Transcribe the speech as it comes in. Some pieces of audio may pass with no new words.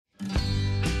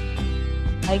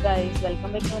Hi guys,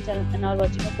 welcome back to my channel and are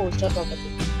watching a 4-star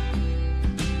property.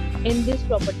 In this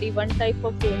property, one type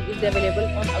of room is available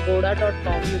on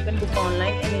agoda.com. You can book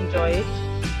online and enjoy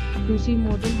it. To see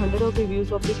more than 100 of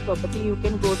reviews of this property, you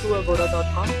can go to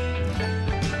agoda.com.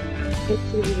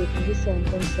 Its review rating is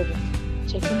 7.7.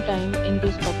 Check-in time in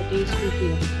this property is 2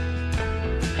 p.m.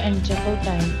 and check-out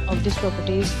time of this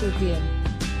property is 2 p.m.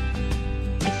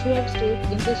 If you have stayed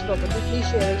in this property, please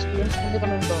share your experience in the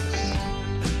comment box.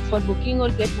 For booking or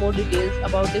get more details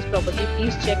about this property,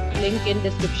 please check link in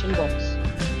description box.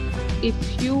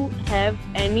 If you have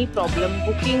any problem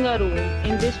booking a room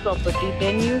in this property,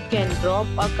 then you can drop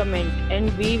a comment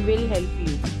and we will help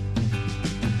you.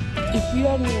 If you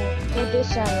are new to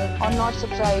this channel or not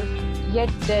subscribed yet,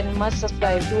 then must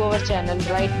subscribe to our channel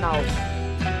right now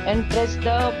and press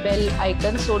the bell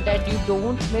icon so that you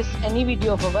don't miss any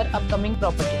video of our upcoming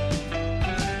property.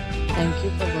 Thank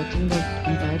you for watching the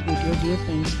entire video. Dear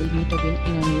friends, we'll meet again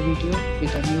in a new video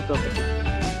with a new property.